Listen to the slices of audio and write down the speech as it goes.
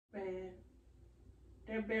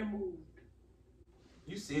That bear moved.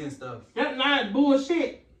 You seeing stuff. That's not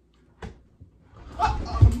bullshit.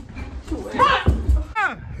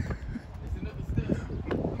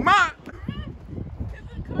 Ma!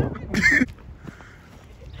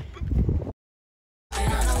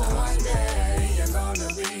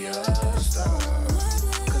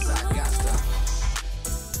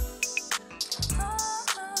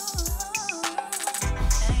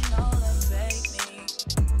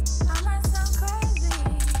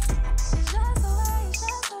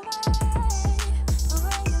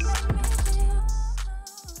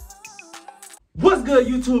 What's good,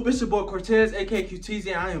 YouTube? It's your boy Cortez, aka QTeezy,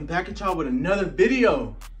 and I am back at y'all with another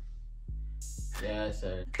video. Yeah,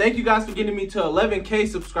 sir. Thank you guys for getting me to 11K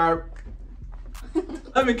subscribers.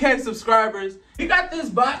 11K subscribers. We got this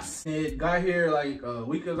box. It got here like a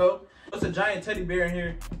week ago. It's a giant teddy bear in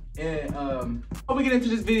here. And before we get into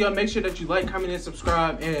this video, make sure that you like, comment, and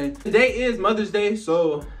subscribe. And today is Mother's Day,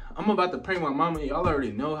 so I'm about to prank my mama. Y'all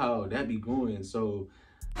already know how that be going, so.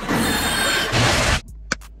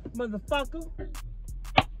 Motherfucker.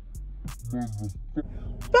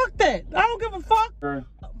 Fuck that. I don't give a fuck.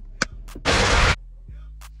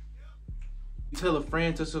 Tell a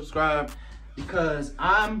friend to subscribe because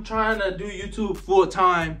I'm trying to do YouTube full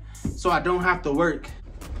time so I don't have to work.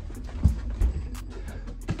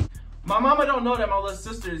 My mama don't know that my little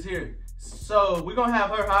sister is here. So we're gonna have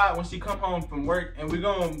her hide when she come home from work, and we're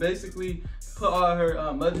gonna basically put all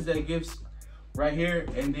her Mother's Day gifts right here,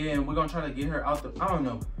 and then we're gonna try to get her out the, I don't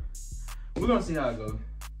know. We're gonna see how it goes.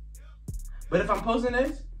 But if I'm posting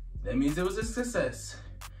this, that means it was a success.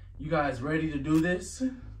 You guys ready to do this?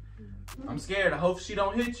 I'm scared. I hope she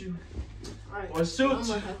don't hit you. Right. Or shoot I'm you.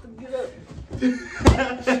 gonna have to get up.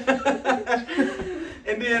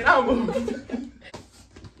 And then I'm gonna...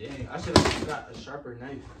 Dang, I should have got a sharper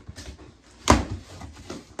knife.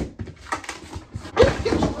 Get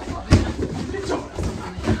your ass out of here. Get your ass out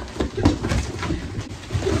of here. Get your ass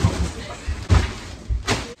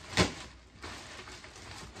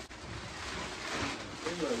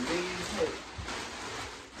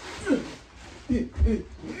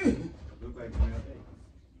Look like my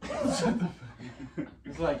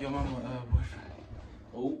It's like your mama boyfriend.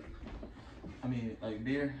 Oh. I mean, like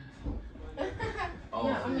beer. Oh,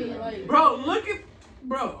 no, I mean, like, Bro, look at,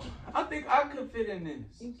 bro. I think I could fit in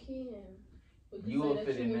this. you can. But You will say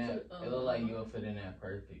fit in went that. to, It look like you will fit in that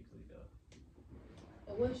perfectly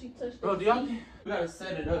though. And when she touched Bro, the do y'all? feet, We gotta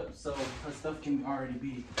set it up so her stuff can already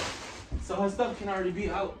be. So her stuff can already be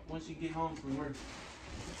out when she get home from work.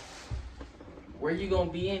 Where you gonna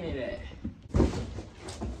be in it at?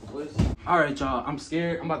 All right, y'all. I'm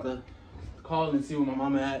scared. I'm about to call and see where my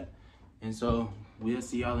mama at, and so we'll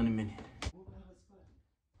see y'all in a minute.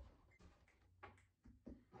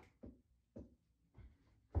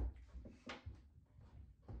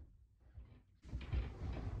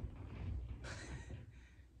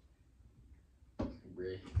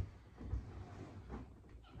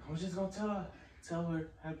 I was just gonna tell her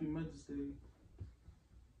Happy Mother's Day.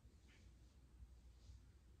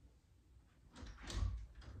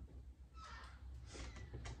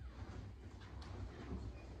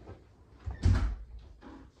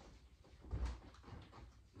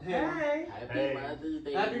 Hey. Happy Mother's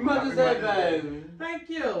Day. Happy Mother's Day, baby. Thank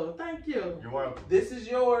you. Thank you. You're welcome. This is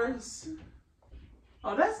yours.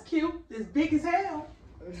 Oh, that's cute. It's big as hell.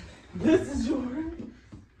 This is yours.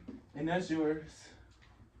 And that's yours.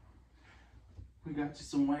 We got you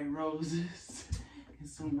some white roses and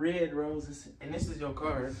some red roses. And this is your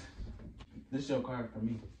card. This is your card for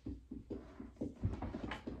me.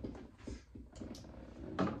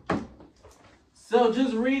 So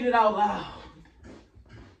just read it out loud.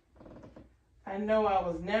 I know I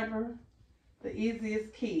was never the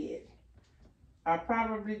easiest kid. I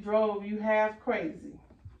probably drove you half crazy.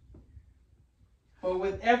 But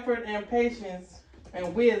with effort and patience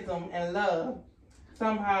and wisdom and love,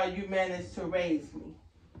 somehow you managed to raise me.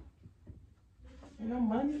 You know,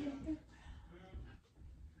 money in here?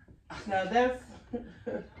 Now that's...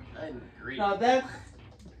 now that's...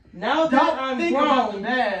 Now that Don't I'm think about the grown...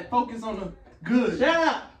 bad. Focus on the good. Shut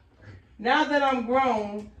up! Now that I'm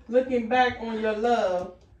grown, looking back on your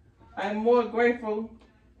love, I'm more grateful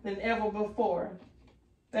than ever before.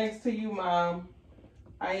 Thanks to you, Mom,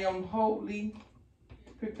 I am wholly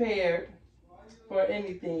prepared for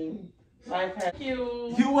anything life has. Thank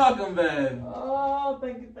you. You're welcome, babe. Oh,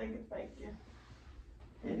 thank you, thank you, thank you.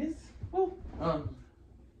 It is. Ooh.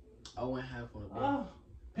 I went half on it. Oh,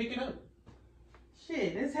 Pick it up.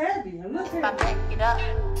 shit, it's heavy. Look If I at it. pick it up,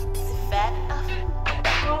 is it fat enough?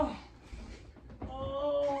 Oh.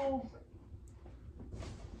 Oh.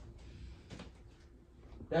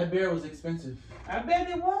 That bear was expensive. I bet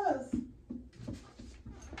it was.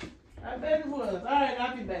 I bet it was. All right,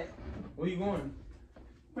 I'll be back. Where you going?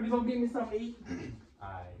 But you gonna give me something to eat?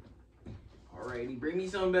 Alright. Alrighty, bring me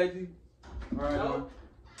something back to you. All right, Nope.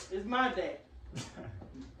 It's my day.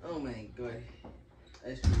 Oh man, go ahead.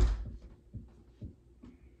 That's true.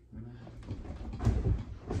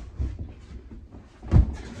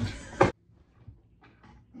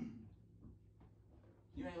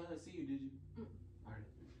 You ain't let her see you, did you? All right.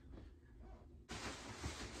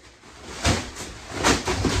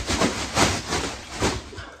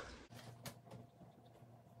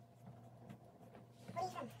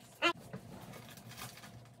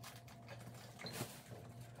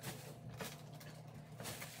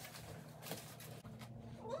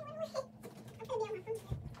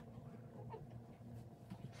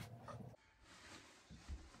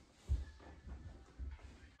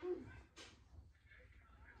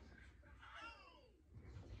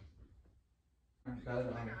 Got it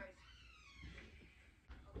on.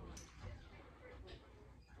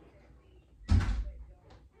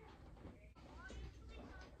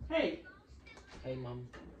 Hey. Hey, mom.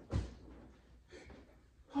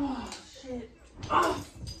 Oh, shit. Oh.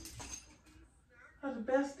 Are the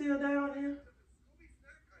best still down here?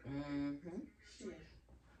 Mm-hmm. Shit.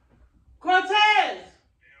 Cortez!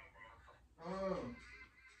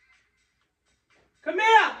 Come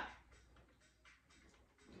here!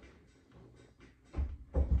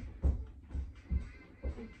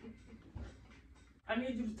 I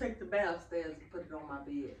need you to take the bag upstairs and put it on my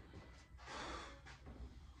bed.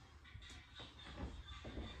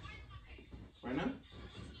 Right now?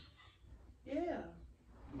 Yeah.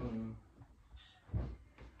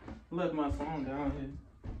 Left my phone down here.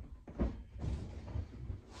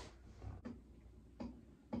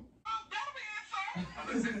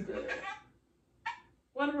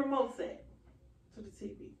 Where the remote's at? To the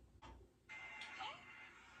TV.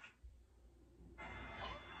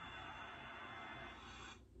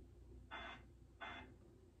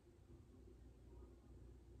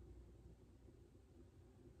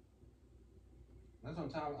 That's on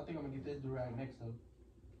time. I think I'm gonna get this durag next though.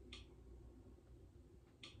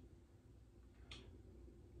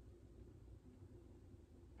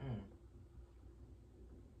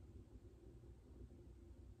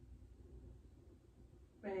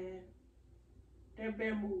 Man, that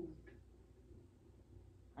bear moved.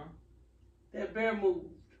 Huh? That bear moved.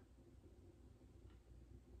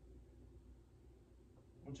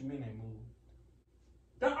 What you mean they moved?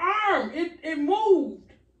 The arm, it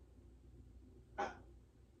moved.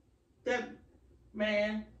 That,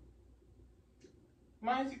 man.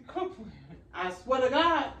 Mine's a couple. I swear to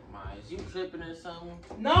God. Ma, is you tripping or something?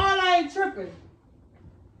 No, I ain't tripping.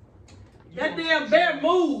 That damn bear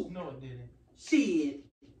moved. No, it didn't. Shit.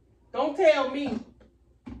 Don't tell me.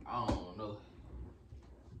 I don't know.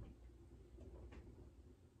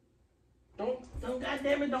 Don't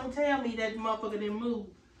goddamn it, don't tell me that motherfucker didn't move.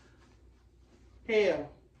 Hell.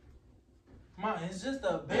 Ma, it's just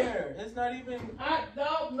a bear. It's not even.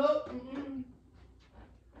 No.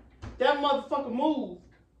 That motherfucker moved.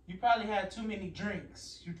 You probably had too many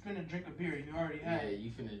drinks. You finna drink a beer. You already had. Yeah,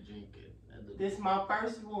 you finna drink it. This my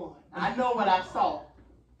first one. I know what I saw.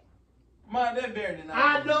 Ma, that bear did not.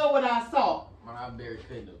 I know what I saw. My bear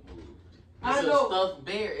couldn't have moved. I It's know. a stuffed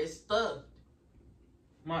bear. It's stuffed.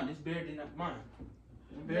 Ma, this bear did not. Mine.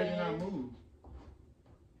 The bear did not move.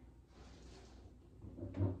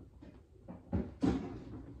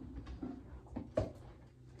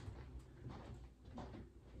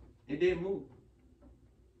 It did move.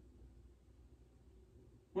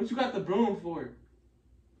 What you got the broom for?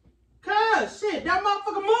 Cuz, shit, that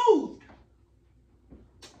motherfucker moved.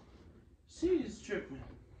 She's tripping.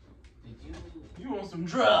 Did you? You want some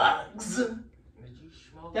drugs? Did you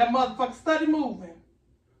smoke? That motherfucker steady moving.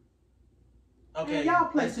 Okay. Man, y'all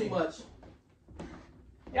play let's too see. much.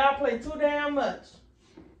 Y'all play too damn much.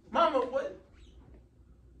 Mama, what?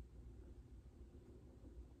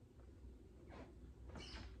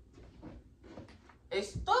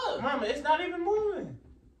 It's stuck. Mama, it's not even moving.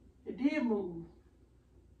 It did move.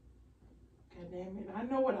 God damn it. I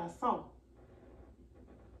know what I saw.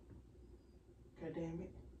 God damn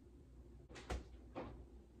it.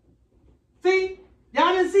 See?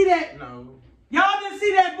 Y'all didn't see that? No. Y'all didn't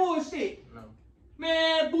see that bullshit. No.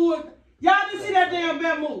 Man, boy. Y'all didn't see that damn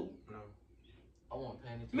bear move. No. I want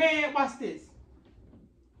panic. Man, watch this.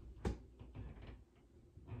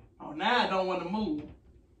 Oh, now I don't want to move.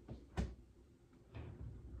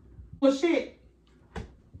 Well, shit.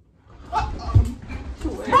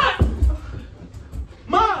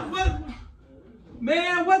 Mom, what?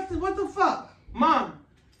 Man, what the fuck? Mom.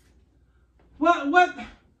 What?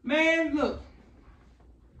 Man, look.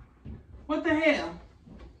 What the hell?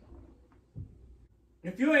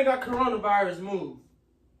 If you ain't got coronavirus, move.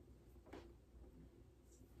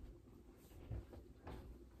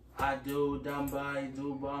 I do dumbai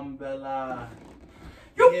do bumbella.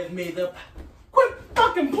 You Give me the. quit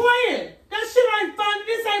fucking playing. That shit ain't funny.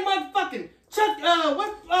 This ain't motherfucking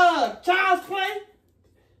Child's Play.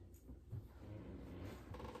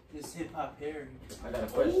 This hip hop Harry. I got a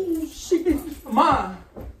question. Oh shit, mine.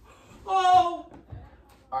 Oh,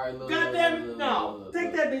 All right, look. goddamn it! No,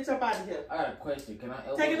 take that bitch up out of here. I got a question. Can I?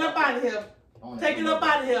 Take it up out of here. Take it up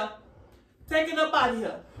out of here. Take it up out of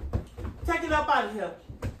here. Take it up out of here.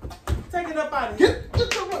 Take it up out of here.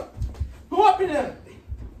 Get who up in there?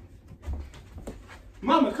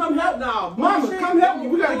 Mama, come help now. Mama, Bullshit. come help me.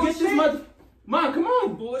 We gotta get this Bullshit. mother. Mom, come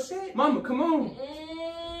on. Bullshit. Mama, come on.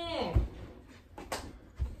 Mm.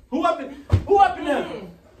 Who up in there? Mm.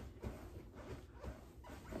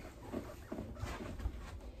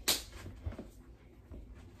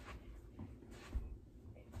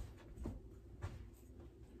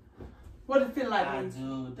 What it feel like? I Man?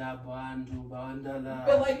 do da bandu bandala.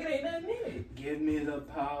 Feel like it ain't nothing in it. Give me the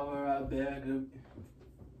power, I beg of.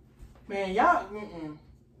 Man, y'all,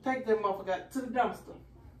 take that motherfucker to the dumpster.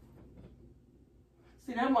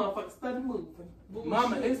 See, that motherfucker started moving. Bullshit.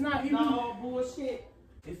 Mama, it's not even. No bullshit.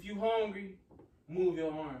 If you hungry, move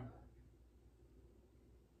your arm.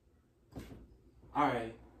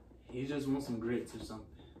 Alright. You just want some grits or something.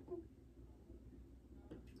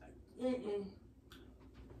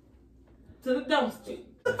 To the dumpster.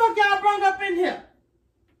 What the fuck y'all brung up in here?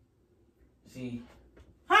 See,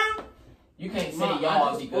 Huh? you can't say Mom, I y'all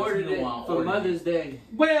just because ordered you it don't want for order Mother's Day.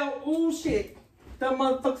 Well, ooh shit. That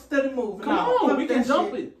motherfucker started moving. Come No, on, fuck we can that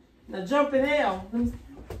jump shit. it. Now jump in hell.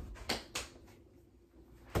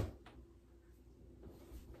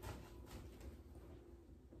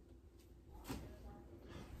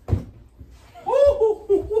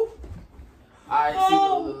 Woo! Alright, see,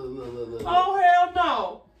 look. Oh hell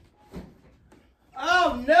no!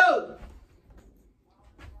 Oh no!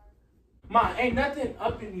 Ma, ain't nothing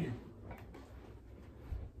up in here.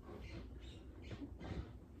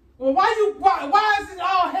 Well, why is it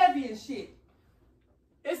all heavy and shit?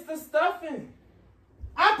 It's the stuffing.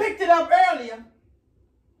 I picked it up earlier,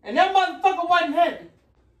 and that motherfucker wasn't heavy.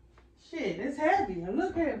 Shit, it's heavy. It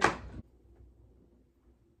look heavy.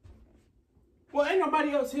 Well, ain't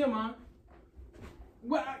nobody else here, Ma.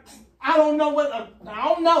 Well, I don't know what. I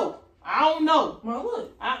don't know. Well,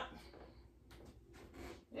 look. There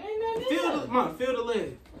ain't nothing in there. Feel the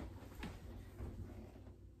leg.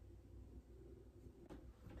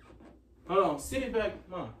 Hold on, sit it back,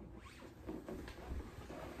 Ma.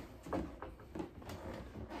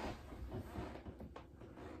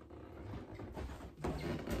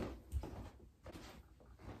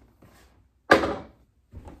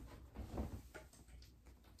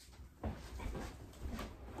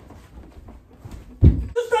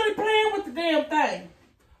 You started playing with the damn thing.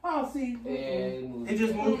 Oh, see. Yeah, It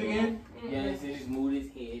just moved again. Yes, it just moved his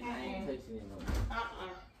head. I ain't touching it no more.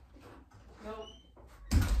 Nope.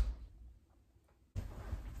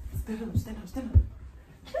 Stand up.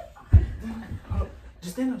 Hold on.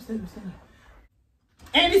 Just stand up.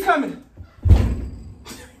 Andy's coming.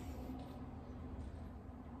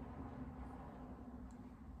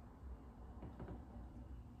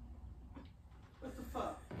 What the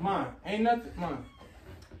fuck? Ma, ain't nothing, Ma.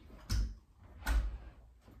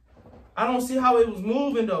 I don't see how it was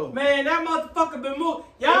moving though. Man, that motherfucker been moving.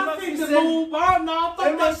 It Y'all must think be the set- move? Oh, no, fuck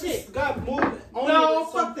It that must shit. have got moving. No,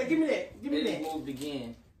 fuck that. Give me that. Give me It just that. moved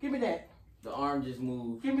again. Give me that. The arm just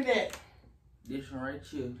moved. Give me that. This one right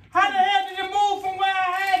here. How the hell did it move from where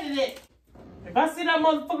I had it at? If I see that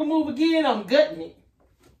motherfucker move again, I'm gutting it.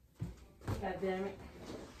 God damn it.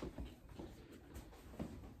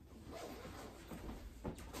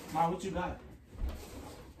 Ma, what you got?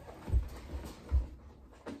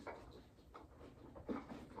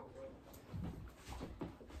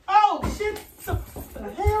 Oh, shit. What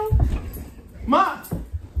the hell? Ma!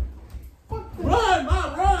 Run,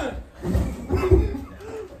 Ma, run!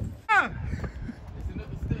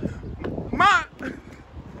 Ma!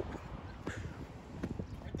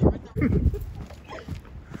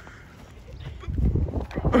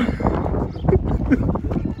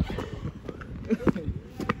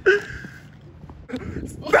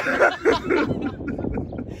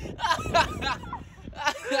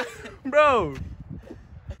 Bro.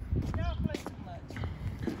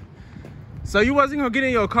 So you wasn't gonna get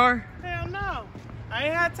in your car? Hell no. I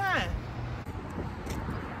ain't had time.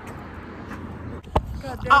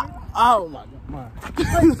 God damn it. Oh my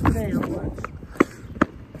God. Damn, what?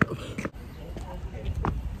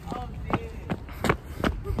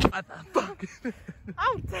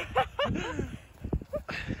 I'm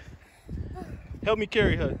Help me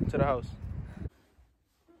carry her to the house.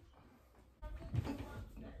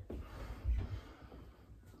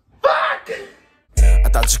 Fuck! I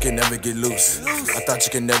thought you could never get loose. I thought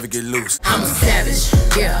you could never get loose. I'm a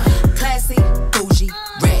savage, yeah. Classy, bougie,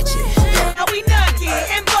 ratchet. Are we nucky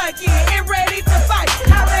and bucky and ready to fight?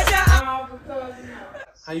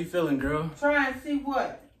 How you feeling, girl? Try and see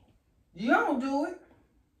what? You don't do it.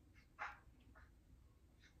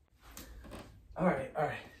 All right.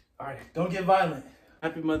 Don't get violent.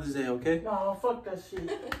 Happy Mother's Day, okay? No, fuck that shit.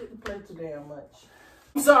 You play too damn much.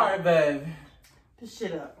 I'm sorry, babe. This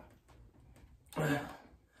shit up.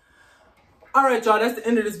 All right, y'all. That's the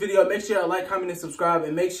end of this video. Make sure y'all like, comment, and subscribe,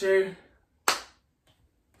 and make sure.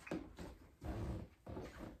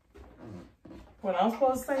 When I'm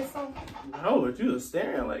supposed to say something? No, but you was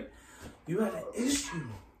staring like you had an issue.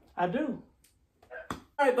 I do.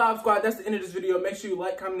 All right, Bob Squad, that's the end of this video. Make sure you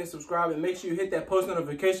like, comment, and subscribe, and make sure you hit that post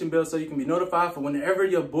notification bell so you can be notified for whenever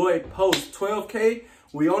your boy posts 12K.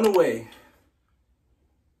 We on the way.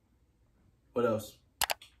 What else?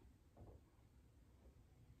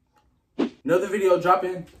 Another video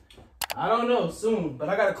dropping, I don't know, soon, but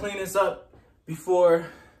I gotta clean this up before.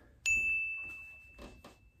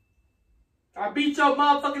 I beat your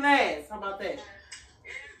motherfucking ass. How about that?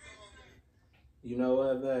 You know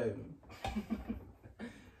what, babe?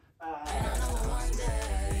 One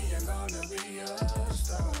day you're gonna be a